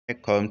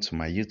Welcome to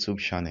my YouTube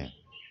channel.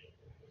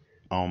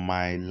 On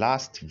my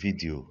last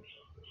video,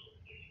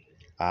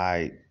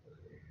 I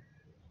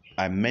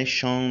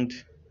mentioned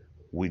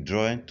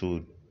withdrawing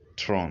to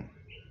Tron.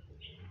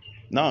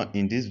 Now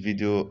in this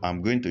video,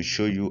 I'm going to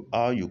show you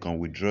how you can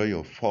withdraw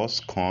your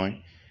first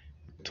coin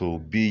to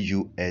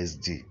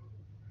BUSD.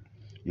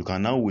 You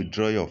can now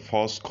withdraw your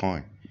first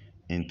coin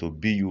into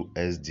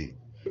BUSD.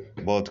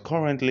 But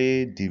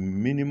currently, the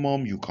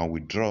maximum you can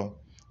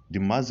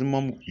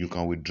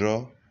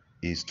withdraw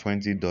is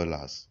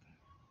 $20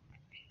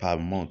 per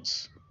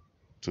month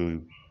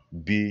to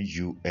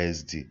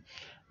BUSD.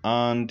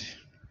 And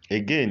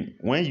again,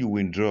 when you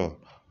withdraw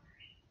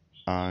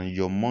and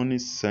your money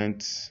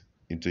sent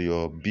into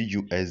your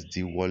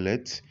BUSD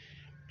wallet,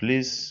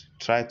 please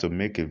try to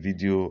make a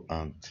video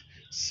and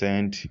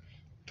send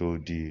to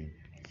the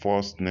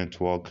First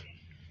Network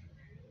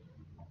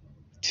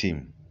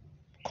team,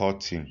 core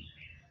team,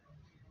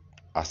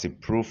 as a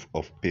proof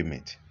of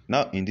payment.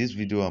 Now in this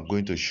video, I'm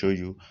going to show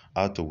you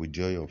how to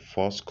withdraw your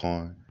first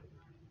coin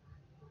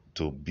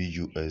to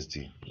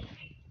BUSD.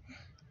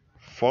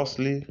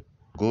 Firstly,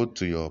 go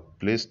to your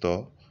Play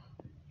Store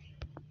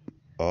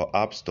or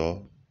App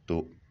Store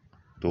to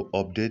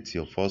update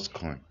your first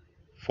coin.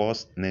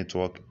 First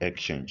Network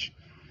Exchange.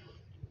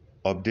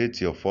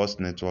 Update your First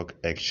Network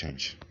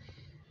Exchange.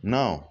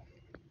 Now,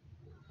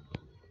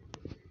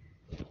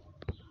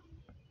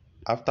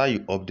 after you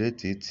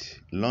update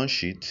it,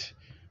 launch it,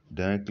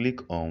 then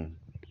click on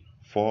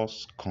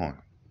First Coin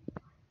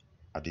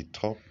at the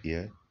top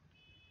here.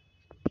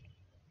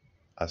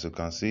 As you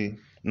can see,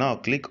 now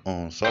click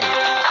on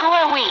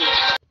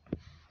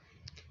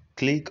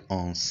click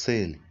on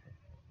sale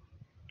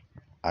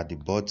at the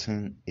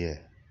bottom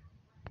here.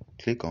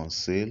 Click on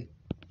sale.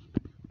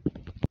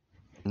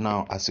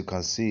 Now as you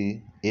can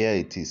see, here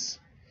it is,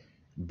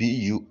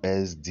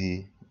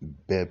 BUSD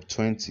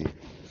BEP20.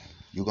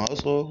 You can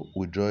also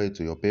withdraw it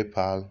to your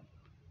PayPal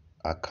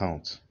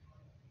account.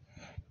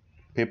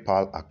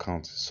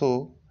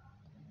 So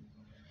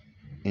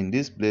in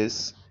this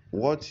place,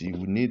 what you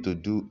need to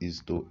do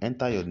is to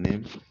enter your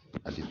name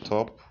at the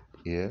top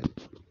here.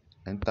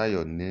 Enter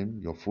your name,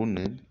 your full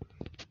name,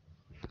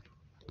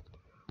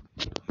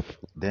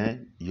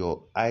 then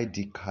your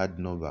ID card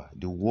number,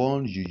 the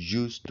one you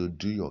use to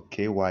do your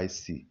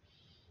KYC,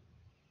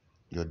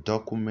 your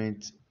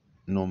document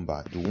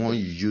number, the one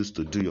you use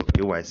to do your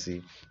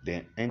KYC,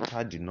 then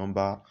enter the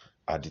number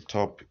at the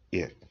top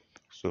here.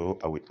 So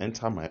I will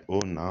enter my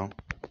own now.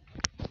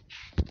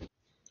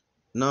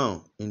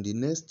 Now in the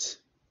next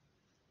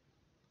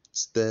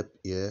step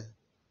here,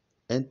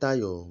 enter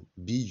your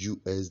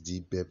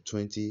BUSD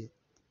BEP20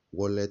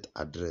 wallet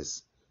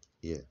address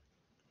here.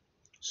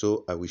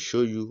 So I will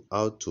show you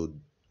how to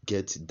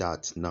get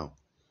that now.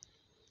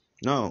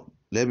 Now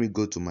let me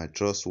go to my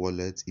Trust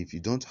Wallet. If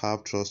you don't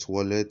have Trust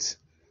Wallet,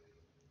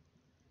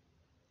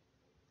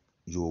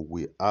 you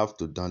will have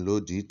to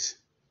download it,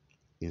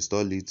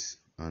 install it,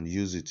 and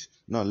use it.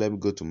 Now let me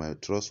go to my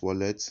Trust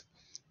Wallet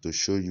to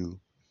show you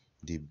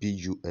the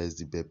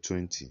BUSD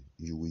BEP20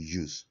 you will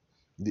use.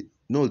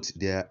 Note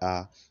there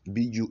are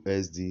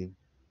BUSD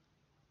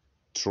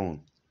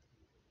Tron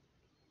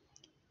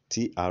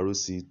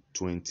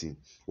TRC20,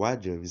 while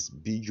there is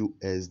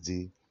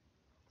BUSD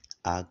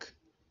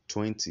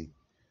ARC20.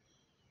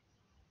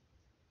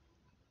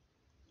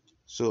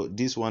 So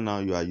this one now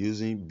you are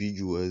using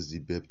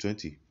BUSD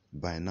BEP20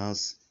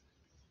 BINANCE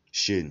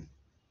chain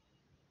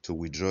to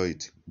withdraw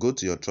it. Go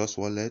to your Trust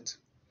Wallet.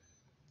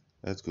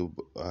 Let's go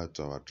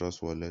to our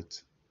Trust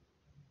Wallet.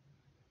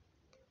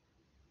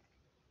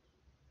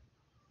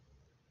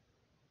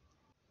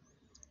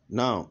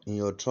 Now in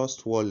your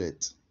Trust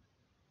Wallet,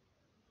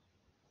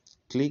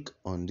 click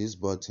on this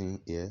button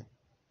here,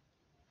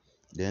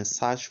 then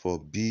search for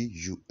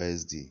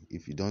BUSD.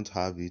 If you don't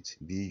have it,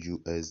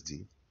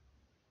 BUSD,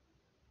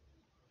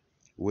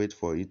 wait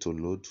for it to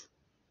load.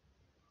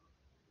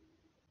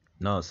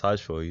 Now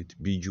search for it,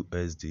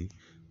 BUSD.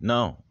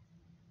 Now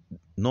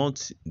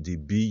not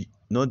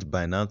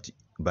Binance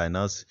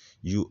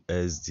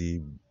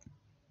USD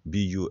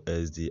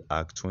BUSD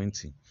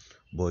ARC20,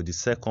 but the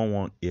second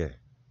one here,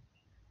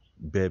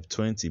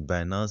 BEP20,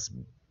 Binance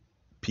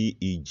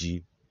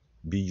PEG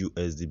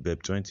BUSD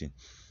BEP20.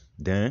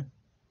 Then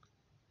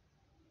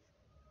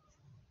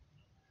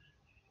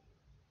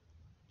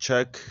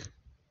check,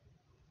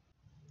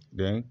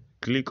 then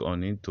click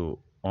on it to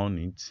on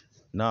it.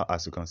 Now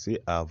as you can see,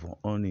 I've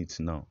on it.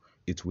 Now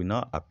it will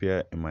now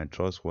appear in my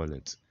Trust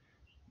Wallet.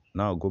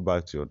 Now go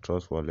back to your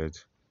Trust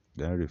Wallet,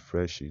 then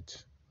refresh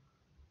it.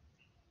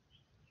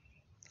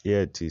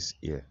 Here it is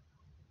here.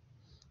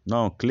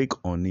 Now click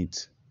on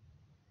it,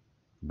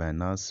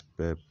 Binance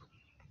BEP.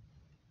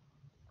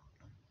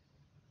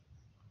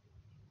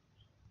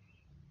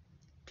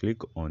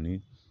 Click on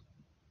it,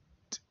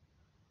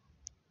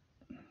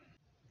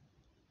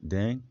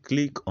 then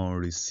click on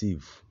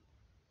receive.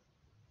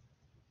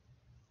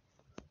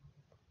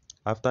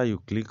 After you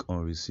click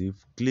on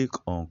receive, click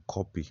on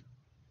copy.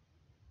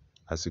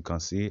 As you can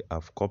see,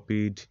 I've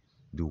copied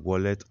the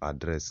wallet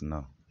address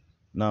now.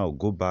 Now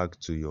go back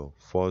to your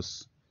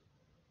first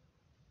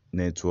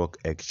network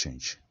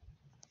exchange.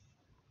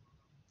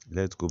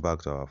 Let's go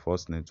back to our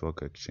first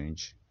network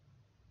exchange.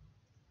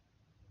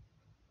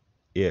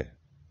 Here.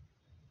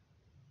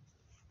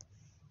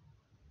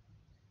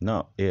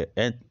 Now here,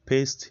 and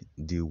paste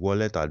the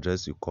wallet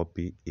address you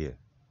copy here.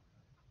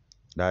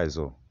 That is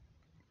all.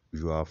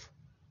 You have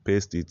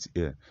pasted it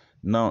here.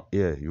 Now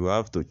here you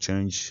have to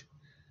change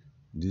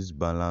this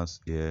balance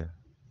here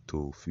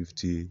to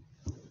 50.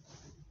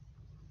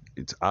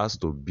 It has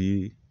to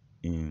be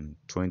in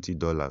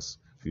 $20,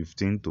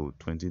 15 to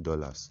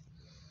 $20.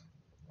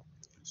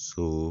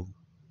 So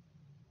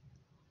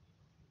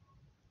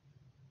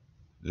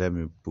let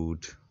me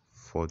put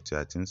 40.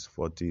 I think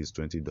 40 is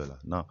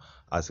 $20. Now,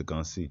 as you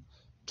can see,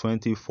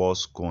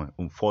 21st coin,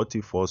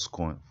 41st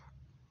coin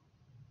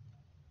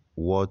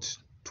worth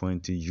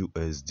 20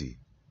 USD.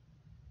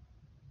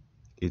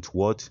 It's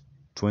worth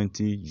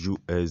 20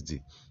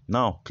 USD.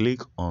 Now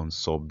click on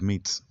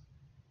submit.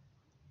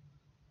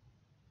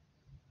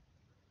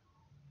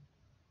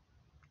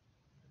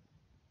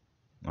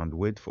 And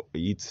wait for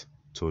it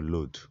to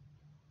load.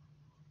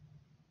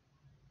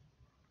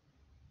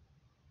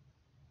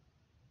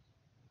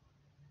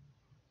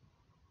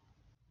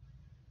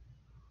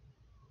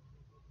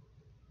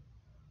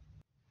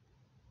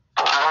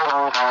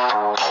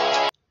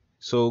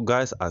 So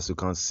guys, as you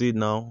can see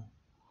now,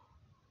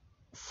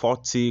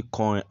 40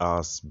 coin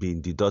has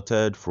been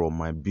deducted from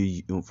my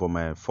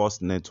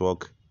first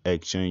network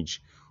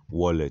exchange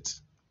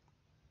wallet.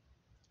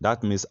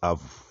 That means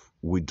I've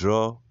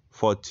withdrawn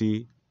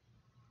 40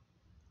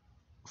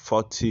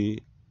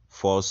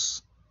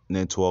 first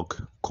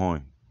network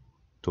coin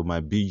to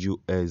my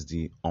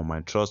BUSD on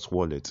my Trust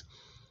wallet.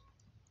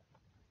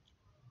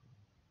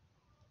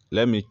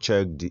 Let me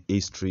check the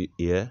history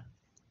here.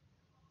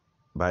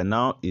 By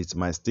now, it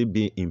might still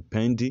be in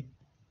pending.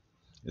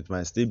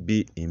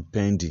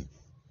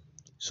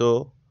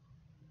 So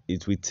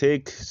it will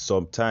take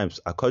some time.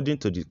 According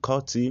to the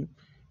core team,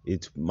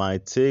 it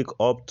might take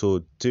up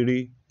to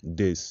 3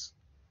 days.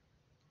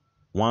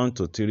 1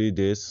 to 3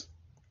 days,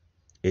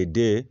 a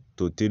day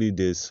to 3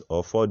 days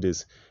or 4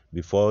 days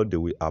before they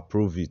will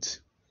approve it.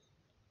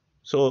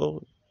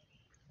 So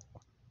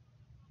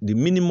the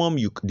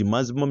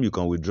maximum you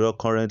can withdraw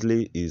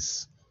currently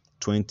is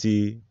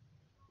 $20,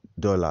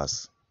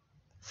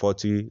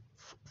 40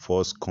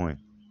 first coin.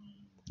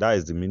 That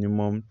is the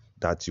minimum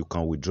that you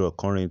can withdraw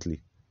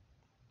currently.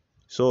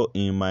 So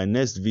in my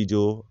next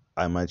video,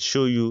 I might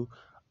show you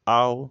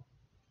how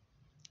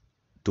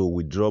to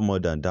withdraw more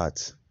than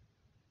that.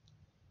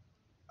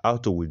 How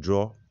to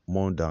withdraw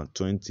more than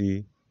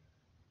 $20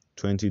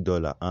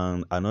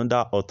 and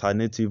another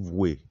alternative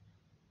way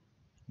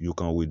you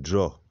can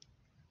withdraw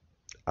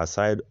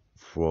aside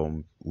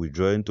from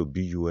withdrawing to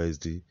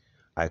BUSD.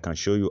 I can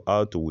show you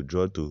how to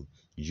withdraw to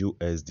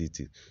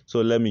USDT.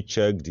 So let me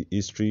check the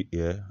history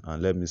here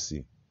and let me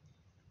see.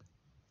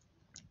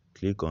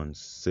 Click on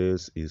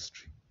sales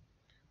history.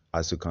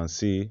 As you can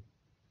see,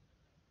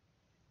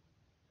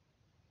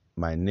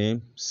 my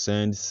name,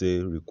 send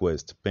sale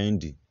request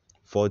pending,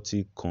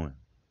 40 coin.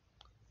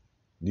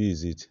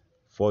 This is it,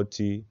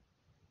 40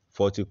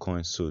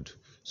 coins sold.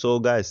 So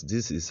guys,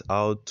 this is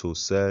how to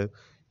sell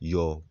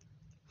your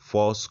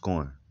first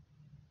coin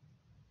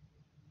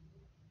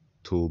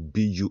to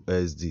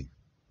BUSD.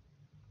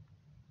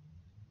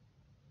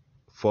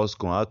 First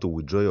coin, how to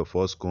withdraw your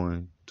first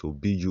coin to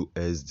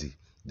BUSD.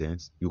 Then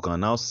you can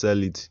now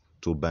sell it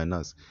to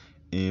Binance.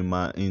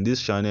 In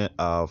this channel,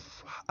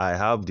 I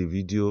have the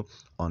video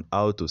on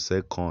how to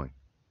sell coin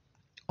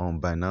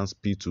on Binance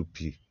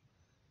P2P.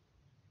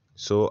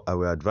 So I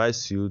will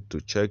advise you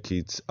to check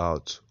it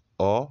out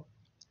or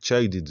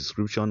check the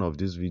description of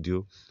this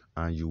video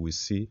and you will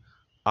see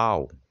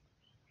how,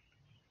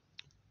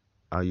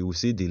 and you will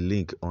see the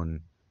link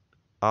on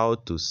how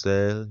to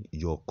sell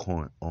your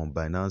coin on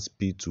Binance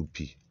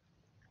P2P.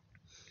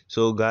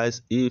 So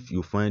guys, if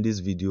you find this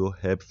video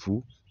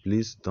helpful,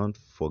 please don't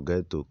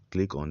forget to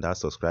click on that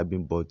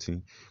subscribing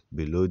button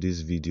below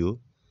this video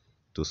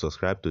to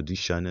subscribe to this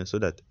channel so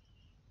that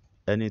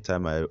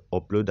anytime I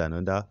upload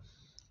another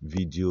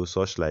video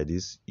such like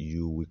this,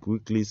 you will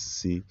quickly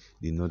see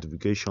the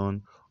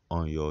notification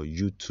on your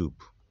YouTube.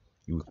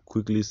 You will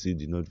quickly see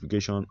the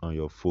notification on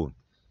your phone.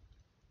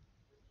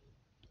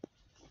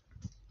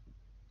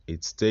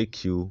 It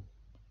takes you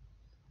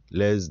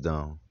less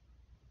than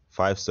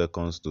 5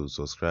 seconds to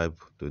subscribe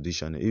to this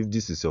channel. If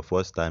this is your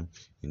first time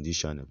in this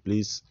channel,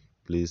 please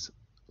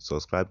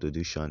subscribe to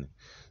this channel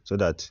so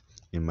that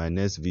in my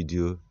next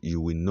video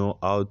you will know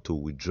how to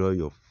withdraw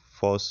your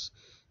first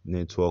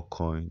network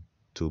coin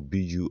to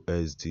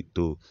BUSD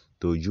to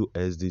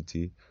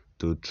USDT,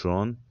 to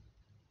Tron,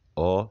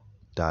 or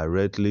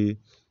directly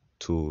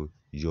to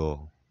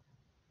your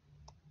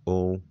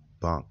own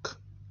bank.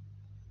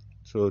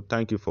 So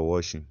thank you for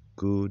watching.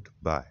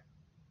 Goodbye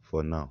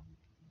for now.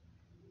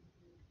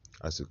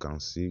 As you can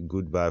see,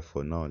 goodbye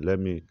for now.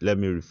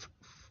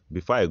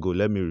 Before I go,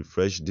 let me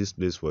refresh this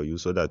place for you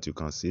so that you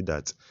can see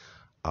that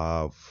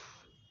I've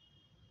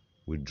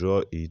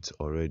withdrawn it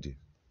already.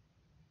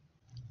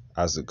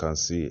 As you can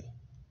see,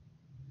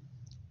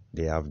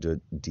 they have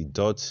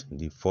deduct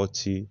the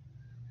 40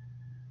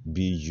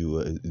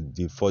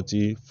 the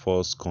 40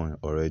 false coin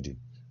already.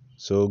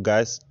 So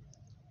guys,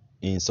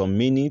 in some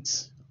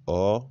minutes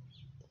or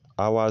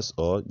hours,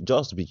 or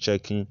just be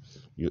checking,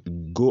 you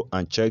go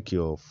and check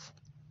your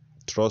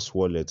trust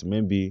wallet.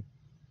 Maybe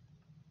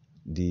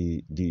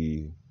the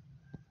the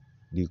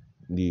the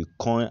the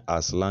coin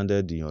has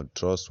landed in your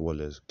trust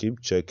wallet.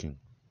 Keep checking.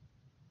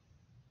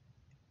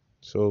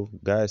 So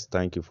guys,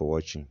 thank you for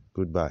watching.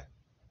 Goodbye.